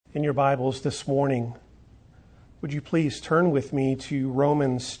In your Bibles this morning, would you please turn with me to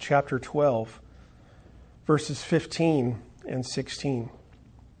Romans chapter 12, verses 15 and 16.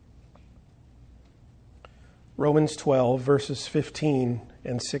 Romans 12, verses 15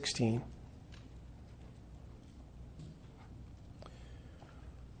 and 16.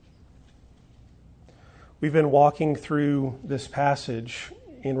 We've been walking through this passage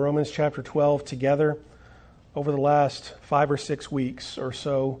in Romans chapter 12 together over the last 5 or 6 weeks or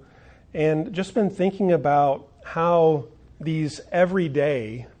so, and just been thinking about how these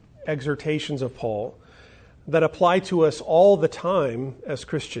everyday exhortations of Paul that apply to us all the time as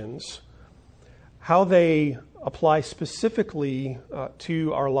Christians, how they apply specifically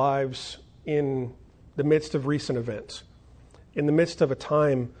to our lives in the midst of recent events, in the midst of a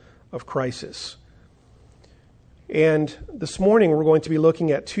time of crisis. And this morning we're going to be looking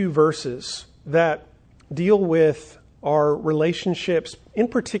at 2 verses that deal with our relationships, in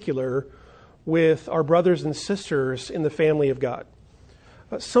particular with our brothers and sisters in the family of God.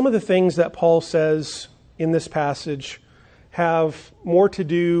 Some of the things that Paul says in this passage have more to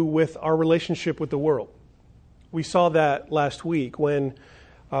do with our relationship with the world. We saw that last week when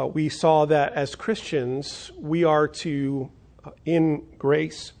we saw that as Christians, we are to, in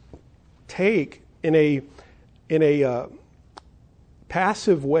grace, take in a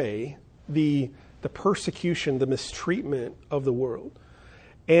passive way the persecution, the mistreatment of the world,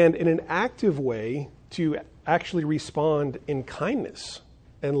 and in an active way to actually respond in kindness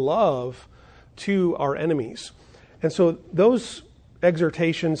and love to our enemies. And so those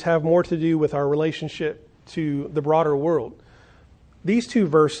exhortations have more to do with our relationship to the broader world. These 2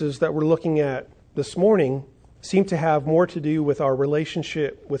 verses that we're looking at this morning seem to have more to do with our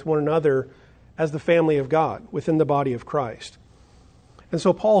relationship with one another as the family of God within the body of Christ. And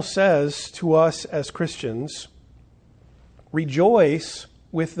so Paul says to us as Christians, rejoice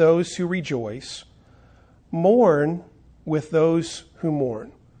with those who rejoice, mourn with those who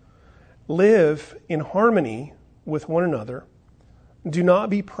mourn. Live in harmony with one another. Do not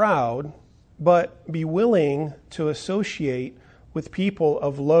be proud, but be willing to associate with people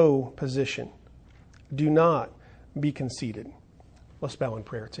of low position. Do not be conceited. Let's bow in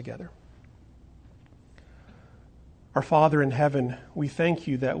prayer together. Our Father in heaven, we thank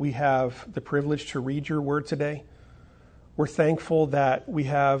you that we have the privilege to read your word today. We're thankful that we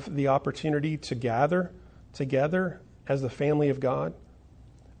have the opportunity to gather together as the family of God.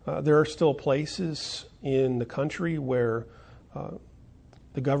 There are still places in the country where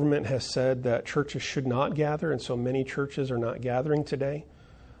the government has said that churches should not gather, and so many churches are not gathering today.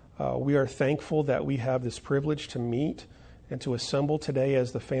 We are thankful that we have this privilege to meet and to assemble today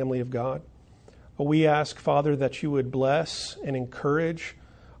as the family of God. We ask, Father, that you would bless and encourage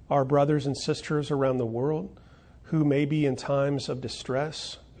our brothers and sisters around the world who may be in times of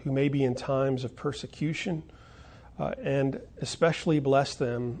distress, who may be in times of persecution, and especially bless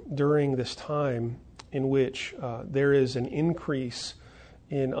them during this time in which there is an increase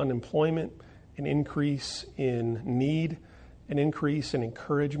in unemployment, an increase in need, an increase in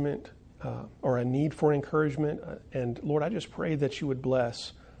encouragement, or a need for encouragement. And Lord, I just pray that you would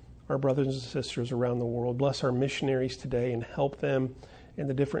bless our brothers and sisters around the world. Bless our missionaries today and help them in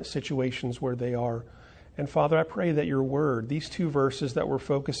the different situations where they are. And Father, I pray that your word, these 2 verses that we're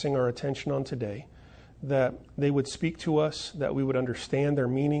focusing our attention on today, that they would speak to us, that we would understand their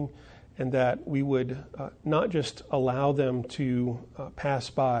meaning, and that we would not just allow them to pass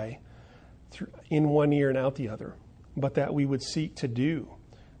by in one ear and out the other, but that we would seek to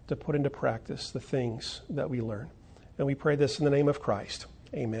put into practice the things that we learn. And we pray this in the name of Christ.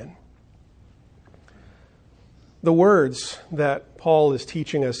 Amen. The words that Paul is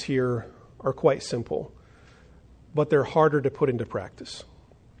teaching us here are quite simple, but they're harder to put into practice.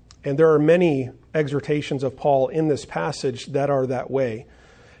 And there are many exhortations of Paul in this passage that are that way.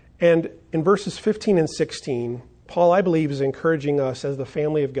 And in verses 15 and 16, Paul, I believe, is encouraging us as the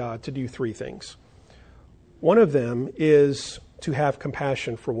family of God to do 3 things. One of them is to have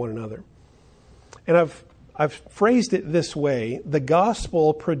compassion for one another. And I've phrased it this way: the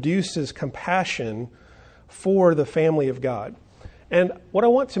gospel produces compassion for the family of God. And what I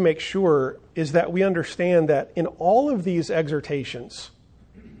want to make sure is that we understand that in all of these exhortations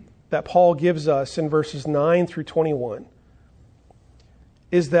that Paul gives us in verses 9 through 21,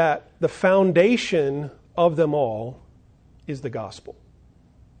 is that the foundation of them all is the gospel.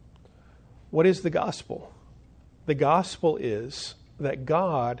 What is the gospel? The gospel is that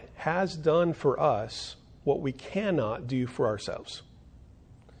God has done for us what we cannot do for ourselves.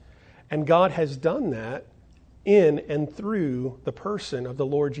 And God has done that in and through the person of the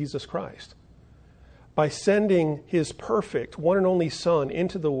Lord Jesus Christ. by sending his perfect one and only Son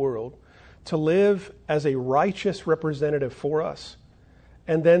into the world to live as a righteous representative for us,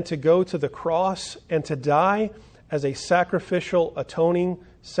 and then to go to the cross and to die as a sacrificial atoning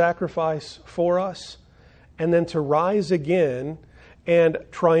sacrifice for us, and then to rise again and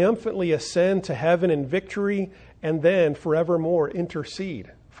triumphantly ascend to heaven in victory, and then forevermore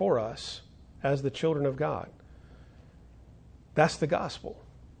intercede for us as the children of God. That's the gospel.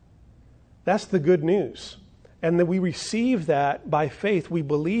 That's the good news. And that we receive that by faith. We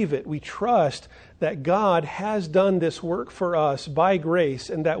believe it. We trust that God has done this work for us by grace,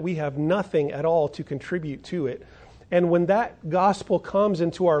 and that we have nothing at all to contribute to it. And when that gospel comes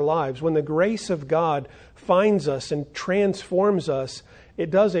into our lives, when the grace of God finds us and transforms us,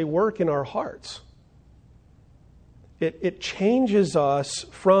 it does a work in our hearts. It changes us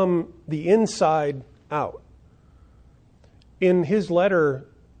from the inside out. In his letter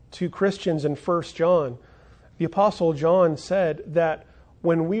to Christians in 1 John, the Apostle John said that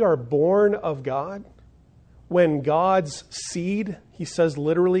when we are born of God, when God's seed, he says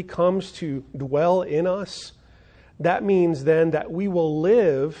literally, comes to dwell in us, that means then that we will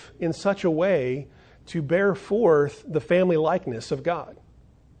live in such a way to bear forth the family likeness of God.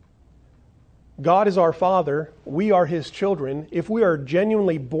 God is our Father. We are his children. If we are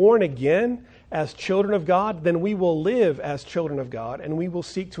genuinely born again as children of God, then we will live as children of God, and we will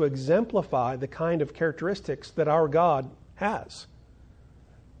seek to exemplify the kind of characteristics that our God has.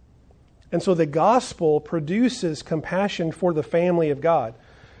 And so the gospel produces compassion for the family of God.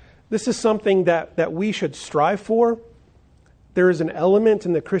 This is something that we should strive for. There is an element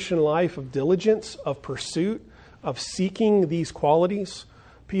in the Christian life of diligence, of pursuit, of seeking these qualities.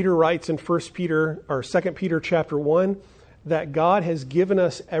 Peter writes in 2 Peter chapter 1 that God has given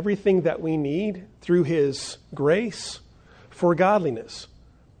us everything that we need through his grace for godliness.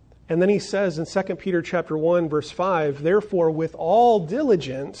 And then he says in 2 Peter chapter 1 verse 5, therefore with all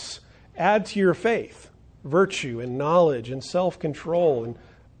diligence add to your faith virtue and knowledge and self-control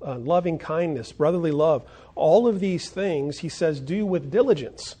and loving kindness, brotherly love. All of these things, he says, do with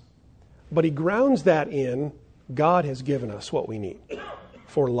diligence. But he grounds that in God has given us what we need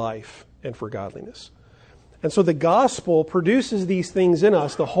for life and for godliness. And so the gospel produces these things in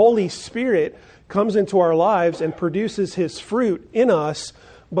us. The Holy Spirit comes into our lives and produces his fruit in us,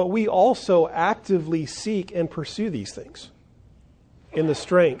 but we also actively seek and pursue these things in the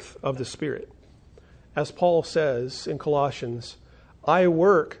strength of the Spirit. As Paul says in Colossians, I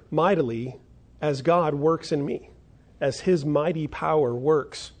work mightily as God works in me, as his mighty power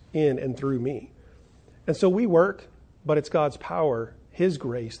works in and through me. And so we work, but it's God's power, his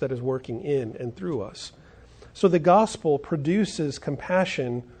grace, that is working in and through us. So the gospel produces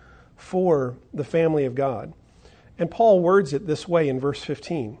compassion for the family of God. And Paul words it this way in verse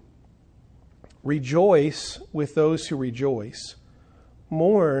 15. Rejoice with those who rejoice.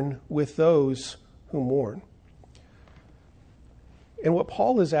 Mourn with those who mourn. And what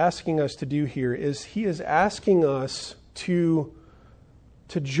Paul is asking us to do here is he is asking us to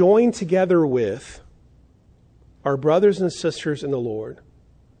join together with our brothers and sisters in the Lord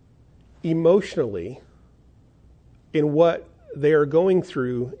emotionally in what they are going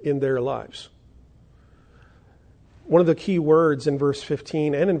through in their lives. One of the key words in verse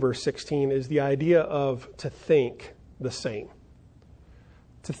 15 and in verse 16 is the idea of to think the same.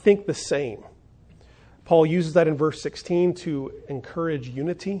 To think the same. Paul uses that in verse 16 to encourage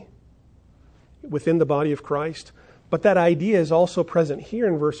unity within the body of Christ. But that idea is also present here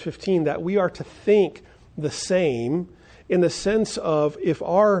in verse 15, that we are to think the same in the sense of if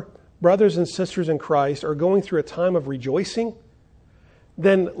our brothers and sisters in Christ are going through a time of rejoicing,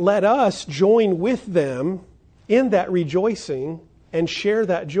 then let us join with them in that rejoicing and share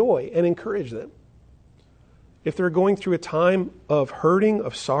that joy and encourage them. If they're going through a time of hurting,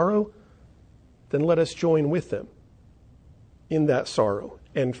 of sorrow, then let us join with them in that sorrow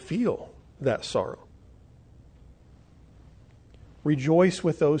and feel that sorrow. Rejoice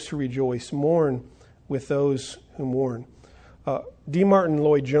with those who rejoice. Mourn with those who mourn. D. Martin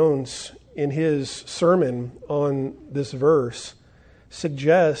Lloyd-Jones, in his sermon on this verse,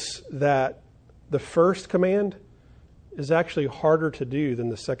 suggests that the first command is actually harder to do than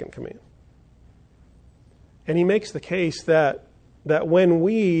the second command. And he makes the case that when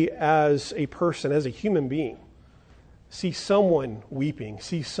we as a person, as a human being, see someone weeping,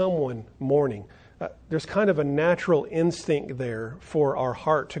 see someone mourning, there's kind of a natural instinct there for our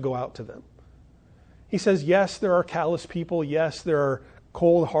heart to go out to them. He says, yes, there are callous people. Yes, there are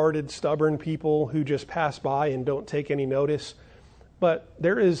cold-hearted, stubborn people who just pass by and don't take any notice. But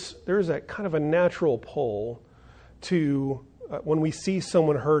there is a kind of a natural pull to, when we see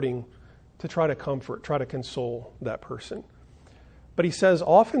someone hurting, to try to comfort, try to console that person. But he says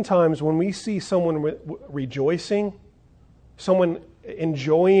oftentimes when we see someone rejoicing, someone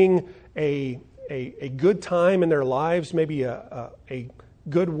enjoying a good time in their lives, maybe a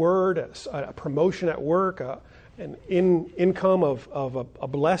good word, a promotion at work, an income of a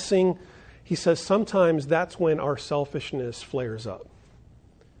blessing, he says sometimes that's when our selfishness flares up.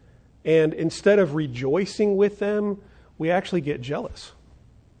 And instead of rejoicing with them, we actually get jealous.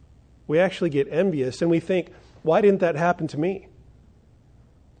 We actually get envious, and we think, why didn't that happen to me?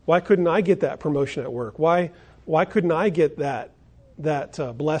 Why couldn't I get that promotion at work? Why couldn't I get that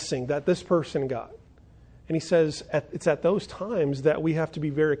blessing that this person got? And he says it's at those times that we have to be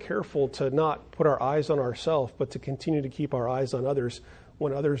very careful to not put our eyes on ourselves, but to continue to keep our eyes on others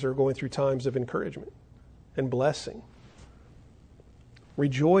when others are going through times of encouragement and blessing.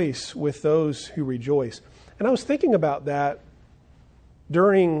 Rejoice with those who rejoice. And I was thinking about that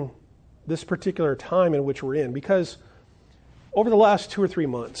during this particular time in which we're in, because over the last 2 or 3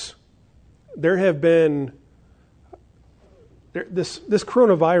 months, there have been this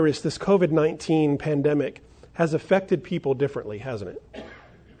coronavirus, this COVID-19 pandemic has affected people differently, hasn't it?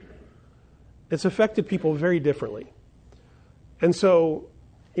 It's affected people very differently. And so,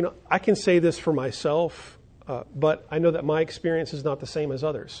 I can say this for myself, but I know that my experience is not the same as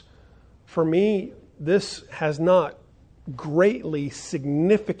others. For me, this has not greatly,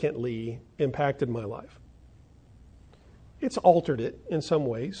 significantly impacted my life. It's altered it in some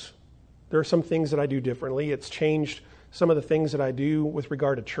ways. There are some things that I do differently. It's changed some of the things that I do with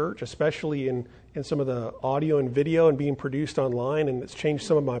regard to church, especially in some of the audio and video and being produced online, and it's changed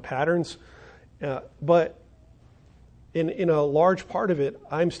some of my patterns. But in a large part of it,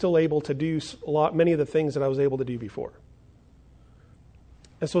 I'm still able to do many of the things that I was able to do before.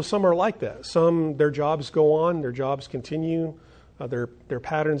 And so some are like that. Some, their jobs go on, their jobs continue, their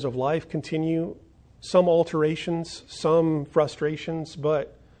patterns of life continue. Some alterations, some frustrations,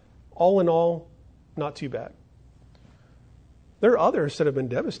 but all in all, not too bad. There are others that have been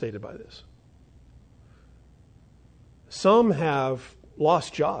devastated by this. Some have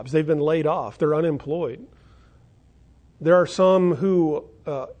lost jobs. They've been laid off. They're unemployed. There are some who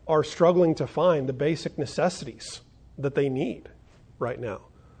are struggling to find the basic necessities that they need right now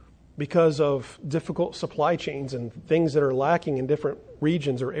because of difficult supply chains and things that are lacking in different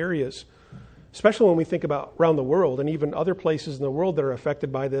regions or areas, especially when we think about around the world and even other places in the world that are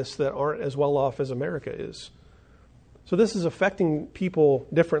affected by this that aren't as well off as America is. So this is affecting people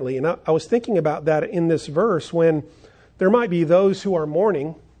differently. And I was thinking about that in this verse when there might be those who are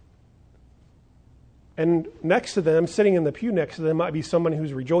mourning, and next to them, sitting in the pew next to them, might be someone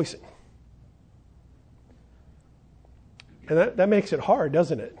who's rejoicing. And that makes it hard,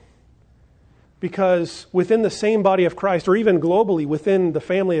 doesn't it? Because within the same body of Christ, or even globally within the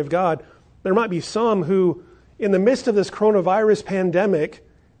family of God, there might be some who, in the midst of this coronavirus pandemic,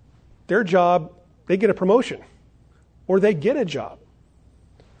 their job, they get a promotion or they get a job.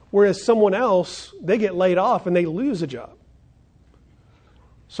 Whereas someone else, they get laid off and they lose a job.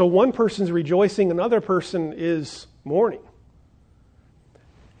 So one person's rejoicing, another person is mourning.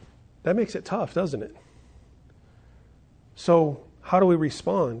 That makes it tough, doesn't it? So how do we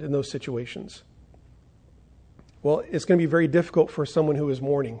respond in those situations? Well, it's going to be very difficult for someone who is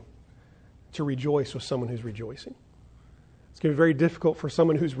mourning to rejoice with someone who's rejoicing. It's going to be very difficult for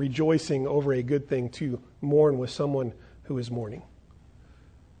someone who's rejoicing over a good thing to mourn with someone who is mourning.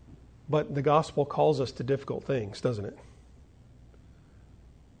 But the gospel calls us to difficult things, doesn't it?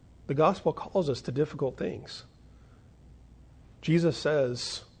 The gospel calls us to difficult things. Jesus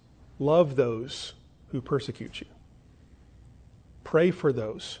says, love those who persecute you. Pray for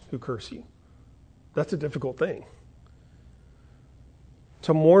those who curse you. That's a difficult thing.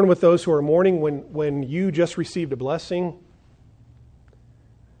 To mourn with those who are mourning when you just received a blessing.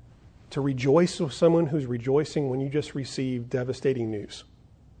 To rejoice with someone who's rejoicing when you just received devastating news.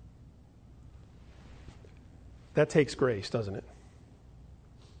 That takes grace, doesn't it?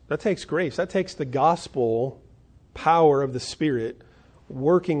 That takes grace. That takes the gospel power of the Spirit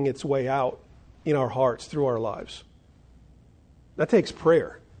working its way out in our hearts through our lives. That takes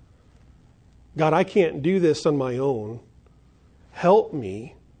prayer. God, I can't do this on my own. Help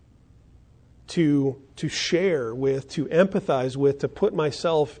me to share with, to empathize with, to put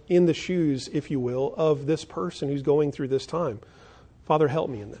myself in the shoes, if you will, of this person who's going through this time. Father, help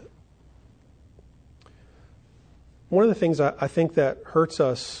me in that. One of the things I think that hurts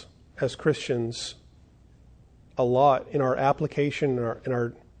us as Christians a lot in our application, in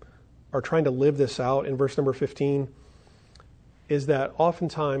our trying to live this out in verse number 15, is that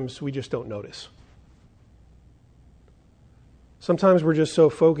oftentimes we just don't notice. Sometimes we're just so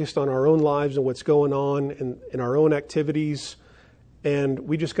focused on our own lives and what's going on in our own activities, and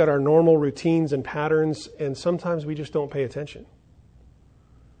we just got our normal routines and patterns, and sometimes we just don't pay attention.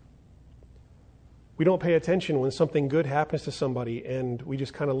 We don't pay attention when something good happens to somebody, and we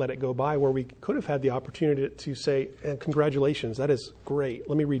just kind of let it go by, where we could have had the opportunity to say, congratulations, that is great.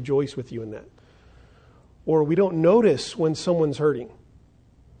 Let me rejoice with you in that. Or we don't notice when someone's hurting,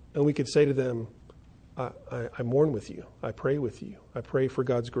 and we could say to them, I mourn with you. I pray with you. I pray for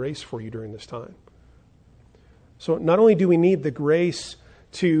God's grace for you during this time. So not only do we need the grace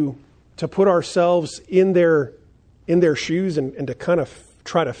to put ourselves in their shoes and to kind of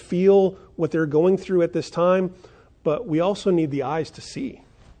try to feel what they're going through at this time, but we also need the eyes to see,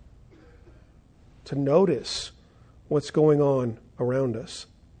 to notice what's going on around us.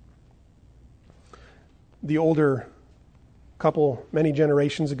 The older couple, many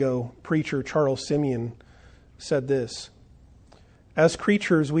generations ago, preacher Charles Simeon said this: "As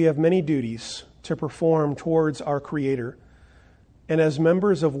creatures, we have many duties to perform towards our Creator. And as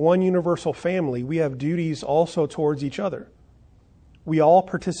members of one universal family, we have duties also towards each other. We all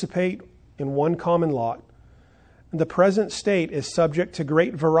participate in one common lot. And the present state is subject to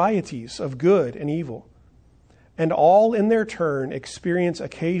great varieties of good and evil. And all in their turn experience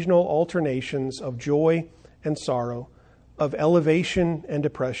occasional alternations of joy and sorrow, of elevation and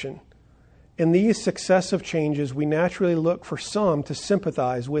depression. In these successive changes, we naturally look for some to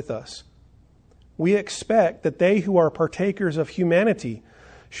sympathize with us. We expect that they who are partakers of humanity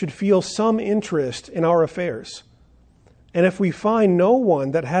should feel some interest in our affairs. And if we find no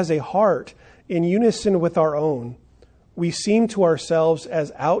one that has a heart in unison with our own, we seem to ourselves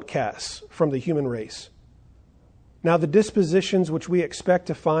as outcasts from the human race. Now, the dispositions which we expect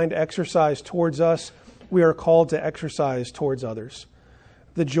to find exercised towards us, we are called to exercise towards others.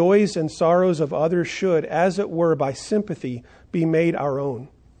 The joys and sorrows of others should, as it were by sympathy, be made our own.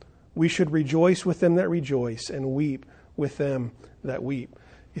 We should rejoice with them that rejoice and weep with them that weep."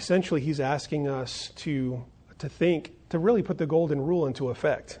 Essentially, he's asking us to think, to really put the golden rule into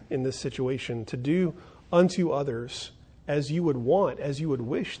effect in this situation, to do unto others as you would want, as you would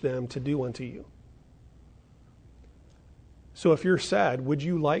wish them to do unto you. So if you're sad, would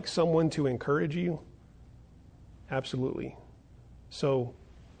you like someone to encourage you? Absolutely. So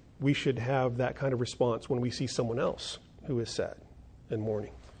we should have that kind of response when we see someone else who is sad and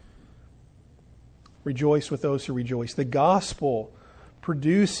mourning. Rejoice with those who rejoice. The gospel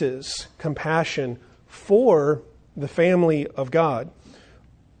produces compassion for the family of God.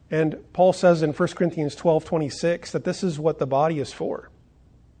 And Paul says in 1 Corinthians 12:26 that this is what the body is for.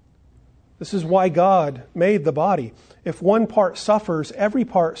 This is why God made the body. If one part suffers, every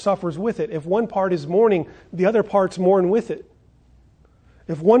part suffers with it. If one part is mourning, the other parts mourn with it.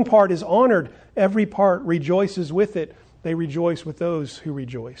 If one part is honored, every part rejoices with it. They rejoice with those who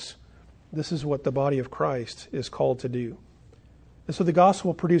rejoice. This is what the body of Christ is called to do. And so the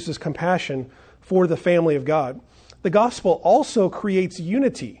gospel produces compassion for the family of God. The gospel also creates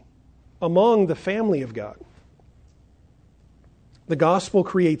unity among the family of God. The gospel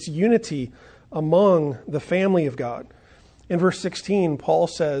creates unity among the family of God. In verse 16, Paul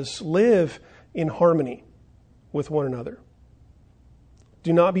says, "Live in harmony with one another.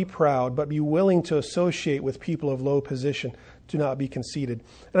 Do not be proud, but be willing to associate with people of low position. Do not be conceited."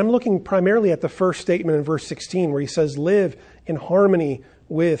 And I'm looking primarily at the first statement in verse 16 where he says, "Live in harmony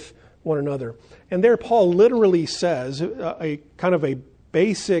with one another." And there Paul literally says, a kind of a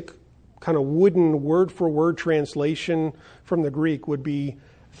basic kind of wooden word-for-word translation from the Greek would be,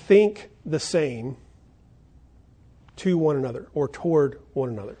 think the same to one another or toward one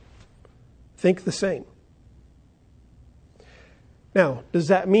another. Think the same. Now, does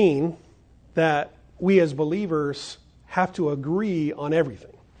that mean that we as believers have to agree on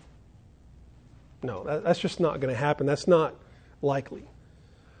everything? No, that's just not going to happen. That's not likely.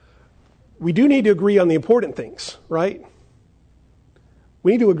 We do need to agree on the important things, right?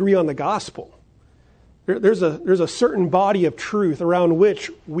 We need to agree on the gospel. There's a certain body of truth around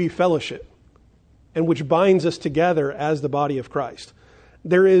which we fellowship and which binds us together as the body of Christ.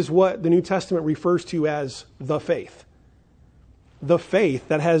 There is what the New Testament refers to as the faith. The faith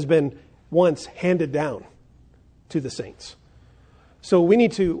that has been once handed down to the saints. So we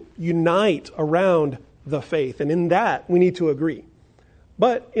need to unite around the faith, and in that we need to agree.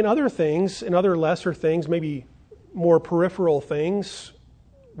 But in other things, in other lesser things, maybe more peripheral things,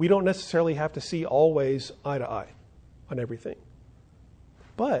 we don't necessarily have to see always eye to eye on everything.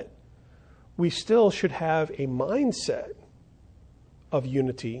 But we still should have a mindset of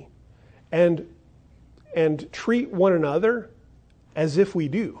unity and treat one another as if we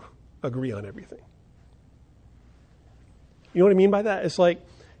do agree on everything. You know what I mean by that? It's like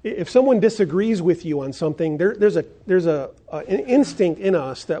if someone disagrees with you on something, there's an instinct in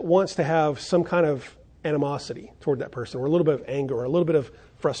us that wants to have some kind of animosity toward that person, or a little bit of anger, or a little bit of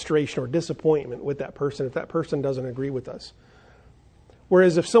frustration or disappointment with that person if that person doesn't agree with us.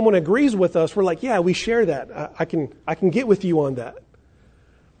 Whereas if someone agrees with us, we're like, yeah, we share that. I can get with you on that.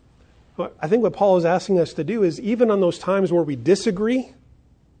 But I think what Paul is asking us to do is, even on those times where we disagree,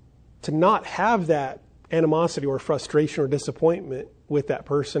 to not have that animosity or frustration or disappointment with that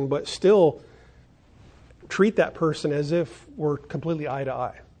person, but still treat that person as if we're completely eye to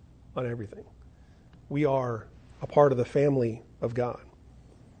eye on everything. We are a part of the family of God.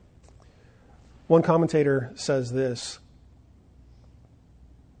 One commentator says this: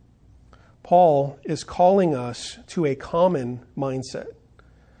 Paul is calling us to a common mindset.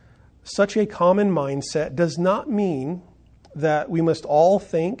 Such a common mindset does not mean that we must all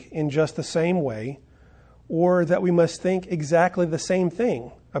think in just the same way, or that we must think exactly the same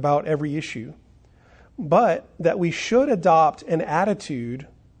thing about every issue, but that we should adopt an attitude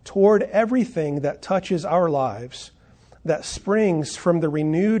toward everything that touches our lives that springs from the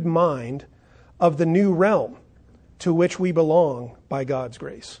renewed mind of the new realm to which we belong by God's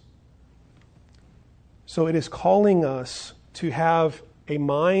grace. So it is calling us to have a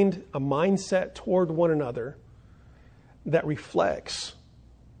mindset toward one another that reflects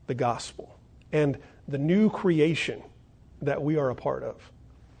the gospel and the new creation that we are a part of.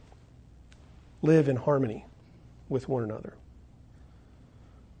 Live in harmony with one another.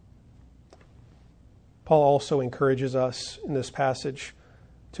 Paul also encourages us in this passage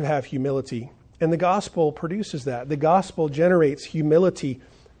to have humility, and the gospel produces that. The gospel generates humility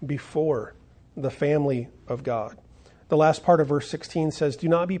before the family of God. The last part of verse 16 says, "Do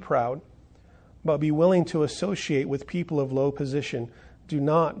not be proud, but be willing to associate with people of low position. Do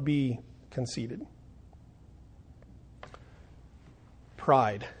not be conceited."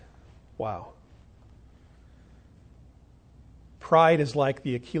 Pride. Wow. Pride is like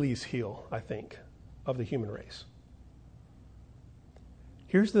the Achilles heel, I think, of the human race.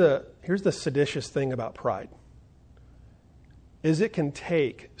 Here's the seditious thing about pride, is it can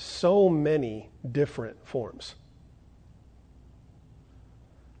take so many different forms.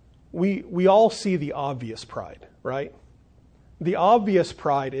 We all see the obvious pride, right? The obvious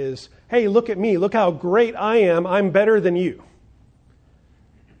pride is, hey, look at me. Look how great I am. I'm better than you.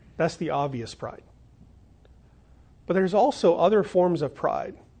 That's the obvious pride. But there's also other forms of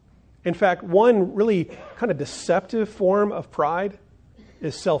pride. In fact, one really kind of deceptive form of pride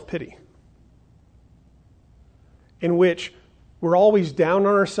is self-pity, in which we're always down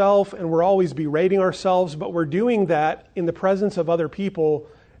on ourselves and we're always berating ourselves, but we're doing that in the presence of other people,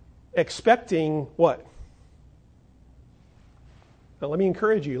 expecting what? Now, let me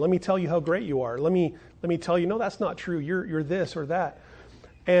encourage you. Let me tell you how great you are. Let me tell you, no, that's not true. You're this or that.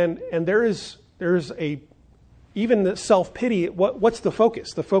 And there's a, even the self-pity, what's the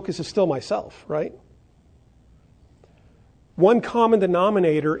focus? The focus is still myself, right? One common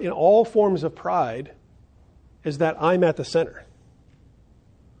denominator in all forms of pride is that I'm at the center.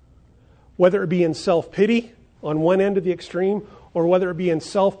 Whether it be in self-pity on one end of the extreme, or whether it be in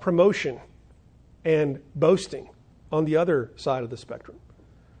self-promotion and boasting on the other side of the spectrum.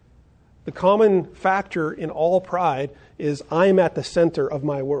 The common factor in all pride is I'm at the center of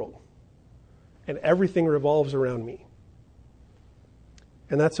my world, and everything revolves around me.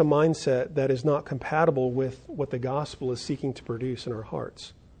 And that's a mindset that is not compatible with what the gospel is seeking to produce in our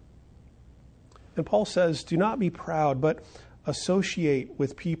hearts. And Paul says, do not be proud, but associate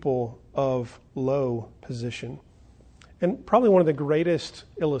with people of low position. And probably one of the greatest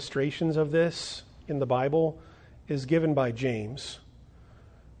illustrations of this in the Bible is given by James.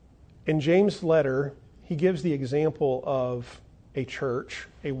 In James' letter, he gives the example of a church,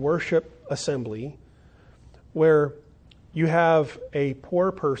 a worship assembly, where you have a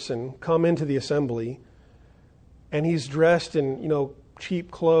poor person come into the assembly, and he's dressed in,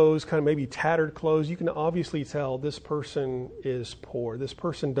 cheap clothes, kind of maybe tattered clothes. You can obviously tell this person is poor. This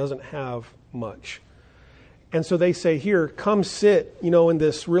person doesn't have much. And so they say, here, come sit, in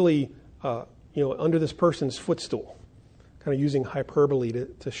this really, under this person's footstool, kind of using hyperbole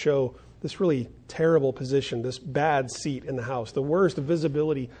to show this really terrible position, this bad seat in the house, the worst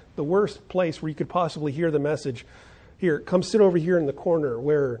visibility, the worst place where you could possibly hear the message. Here, come sit over here in the corner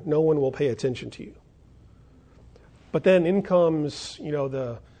where no one will pay attention to you. But then in comes,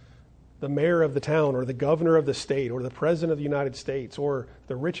 the mayor of the town, or the governor of the state, or the president of the United States, or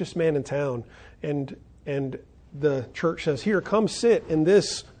the richest man in town, and the church says, here, come sit in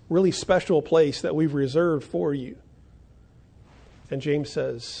this really special place that we've reserved for you. And James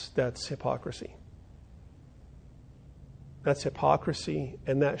says that's hypocrisy. That's hypocrisy,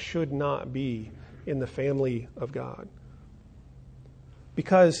 and that should not be in the family of God.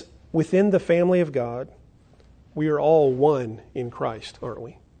 Because within the family of God, we are all one in Christ, aren't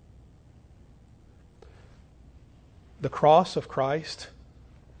we? The cross of Christ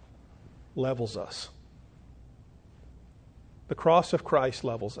levels us. The cross of Christ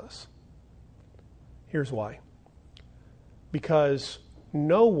levels us. Here's why. Because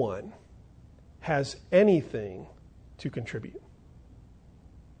no one has anything to contribute.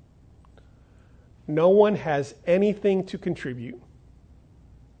 No one has anything to contribute.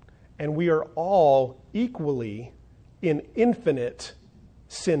 And we are all equally in infinite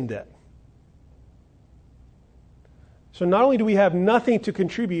sin debt. So not only do we have nothing to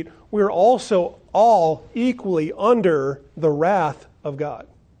contribute, we are also all equally under the wrath of God.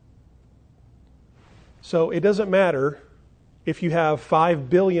 So it doesn't matter if you have $5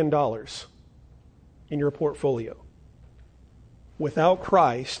 billion in your portfolio. Without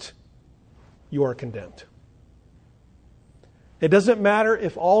Christ, you are condemned. It doesn't matter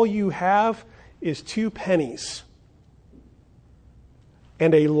if all you have is 2 pennies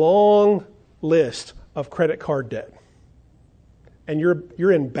and a long list of credit card debt, and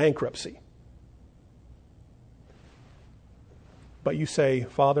you're in bankruptcy. But you say,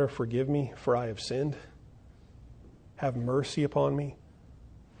 Father, forgive me, for I have sinned. Have mercy upon me.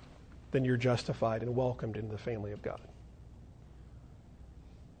 Then you're justified and welcomed into the family of God.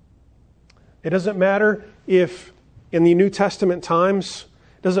 It doesn't matter if, in the New Testament times,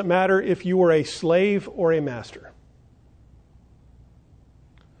 it doesn't matter if you were a slave or a master.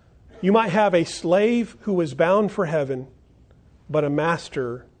 You might have a slave who was bound for heaven, but a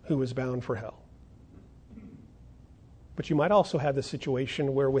master who was bound for hell. But you might also have the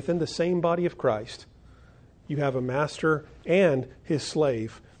situation where within the same body of Christ, you have a master and his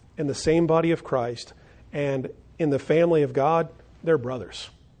slave in the same body of Christ, and in the family of God, they're brothers,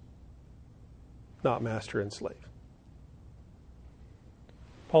 not master and slave.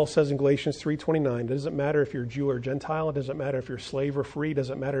 Paul says in Galatians 3:29, it doesn't matter if you're Jew or Gentile, it doesn't matter if you're slave or free, it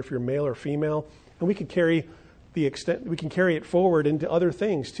doesn't matter if you're male or female, and we can carry it forward into other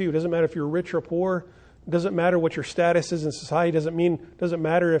things too. It doesn't matter if you're rich or poor. It doesn't matter what your status is in society. It doesn't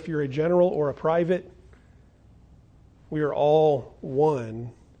matter if you're a general or a private. We are all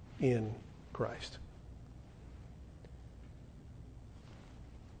one in Christ.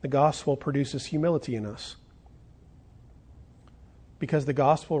 The gospel produces humility in us, because the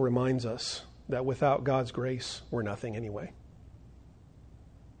gospel reminds us that without God's grace, we're nothing anyway.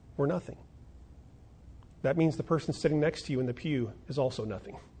 We're nothing. That means the person sitting next to you in the pew is also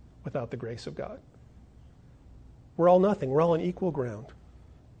nothing without the grace of God. We're all nothing. We're all on equal ground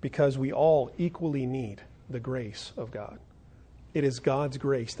because we all equally need the grace of God. It is God's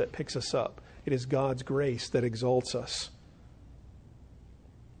grace that picks us up. It is God's grace that exalts us.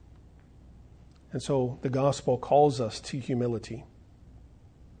 And so the gospel calls us to humility.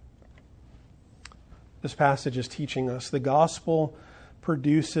 This passage is teaching us the gospel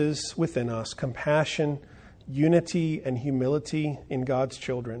produces within us compassion, unity, and humility in God's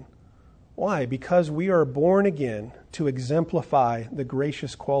children. Why? Because we are born again to exemplify the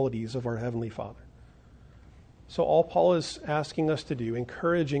gracious qualities of our Heavenly Father. So all Paul is asking us to do,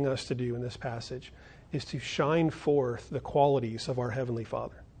 encouraging us to do in this passage, is to shine forth the qualities of our Heavenly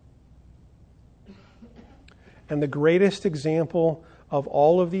Father. And the greatest example of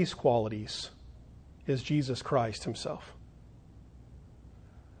all of these qualities is Jesus Christ himself.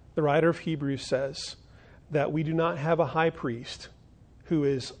 The writer of Hebrews says that we do not have a high priest who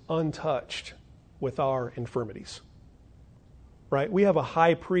is untouched with our infirmities. Right? We have a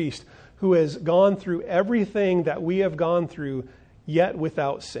high priest who has gone through everything that we have gone through, yet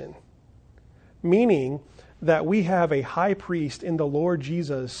without sin. Meaning that we have a high priest in the Lord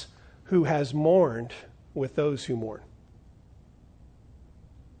Jesus who has mourned with those who mourn.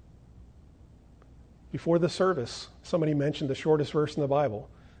 Before the service, somebody mentioned the shortest verse in the Bible,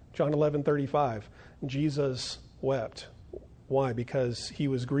 John 11:35. Jesus wept. Why? Because he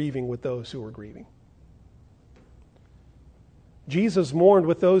was grieving with those who were grieving. Jesus mourned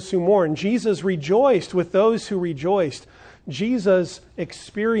with those who mourned. Jesus rejoiced with those who rejoiced. Jesus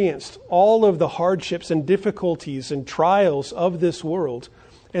experienced all of the hardships and difficulties and trials of this world.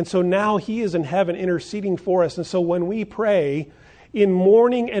 And so now he is in heaven interceding for us. And so when we pray, in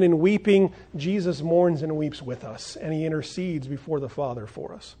mourning and in weeping, Jesus mourns and weeps with us. And he intercedes before the Father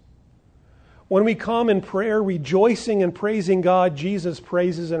for us. When we come in prayer, rejoicing and praising God, Jesus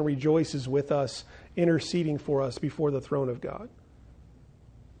praises and rejoices with us, interceding for us before the throne of God.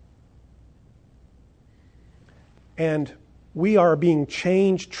 And we are being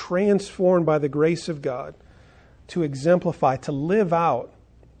changed, transformed by the grace of God to exemplify, to live out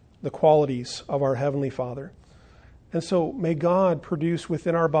the qualities of our Heavenly Father. And so may God produce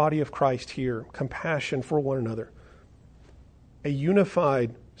within our body of Christ here compassion for one another, a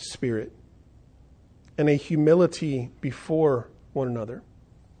unified spirit, and a humility before one another.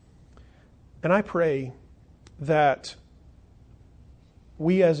 And I pray that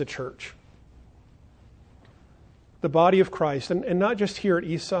we as a church, the body of Christ, and not just here at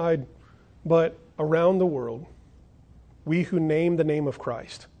Eastside, but around the world, we who name the name of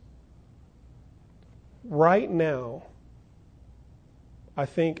Christ, right now, I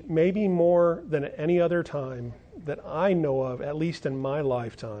think maybe more than at any other time that I know of, at least in my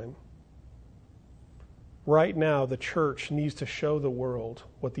lifetime, right now the church needs to show the world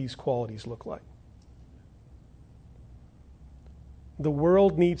what these qualities look like.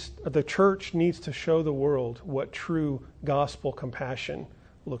 The church needs to show the world what true gospel compassion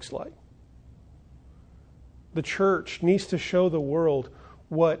looks like. The church needs to show the world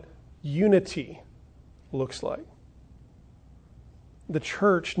what unity looks like. The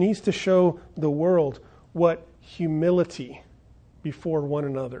church needs to show the world what humility before one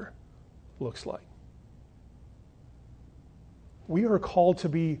another looks like. We are called to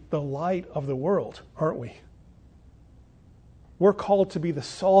be the light of the world, aren't we? We're called to be the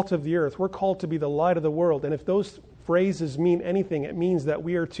salt of the earth. We're called to be the light of the world. And if those phrases mean anything, it means that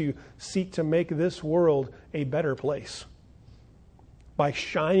we are to seek to make this world a better place by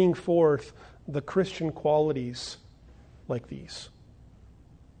shining forth the Christian qualities like these.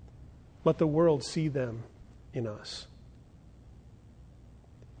 Let the world see them in us.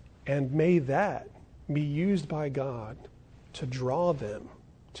 And may that be used by God to draw them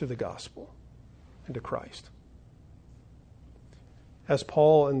to the gospel and to Christ. As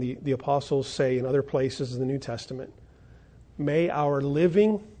Paul and the apostles say in other places in the New Testament, may our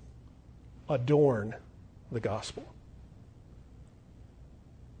living adorn the gospel.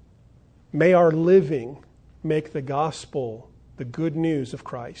 May our living make the gospel, the good news of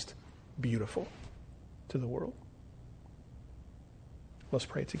Christ, beautiful to the world. Let's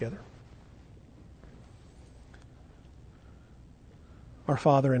pray together. Our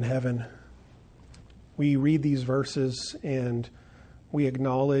Father in heaven, we read these verses and we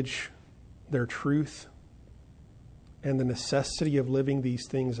acknowledge their truth and the necessity of living these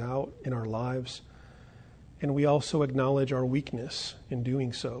things out in our lives. And we also acknowledge our weakness in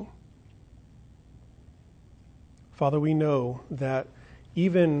doing so. Father, we know that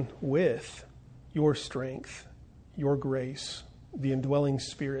even with your strength, your grace, the indwelling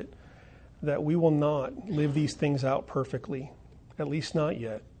Spirit, that we will not live these things out perfectly, at least not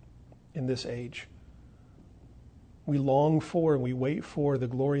yet in this age. We long for and we wait for the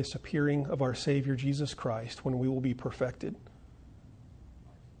glorious appearing of our Savior Jesus Christ when we will be perfected.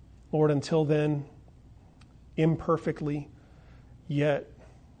 Lord, until then, imperfectly, yet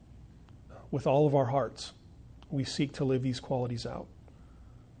with all of our hearts, we seek to live these qualities out,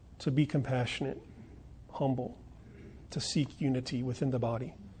 to be compassionate, humble, to seek unity within the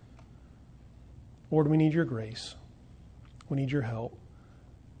body. Lord, we need your grace. We need your help.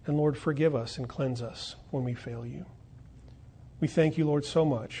 And Lord, forgive us and cleanse us when we fail you. We thank you, Lord, so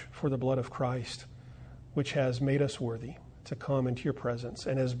much for the blood of Christ, which has made us worthy to come into your presence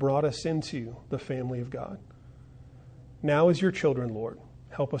and has brought us into the family of God. Now as your children, Lord,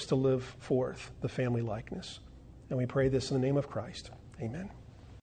 help us to live forth the family likeness. And we pray this in the name of Christ. Amen.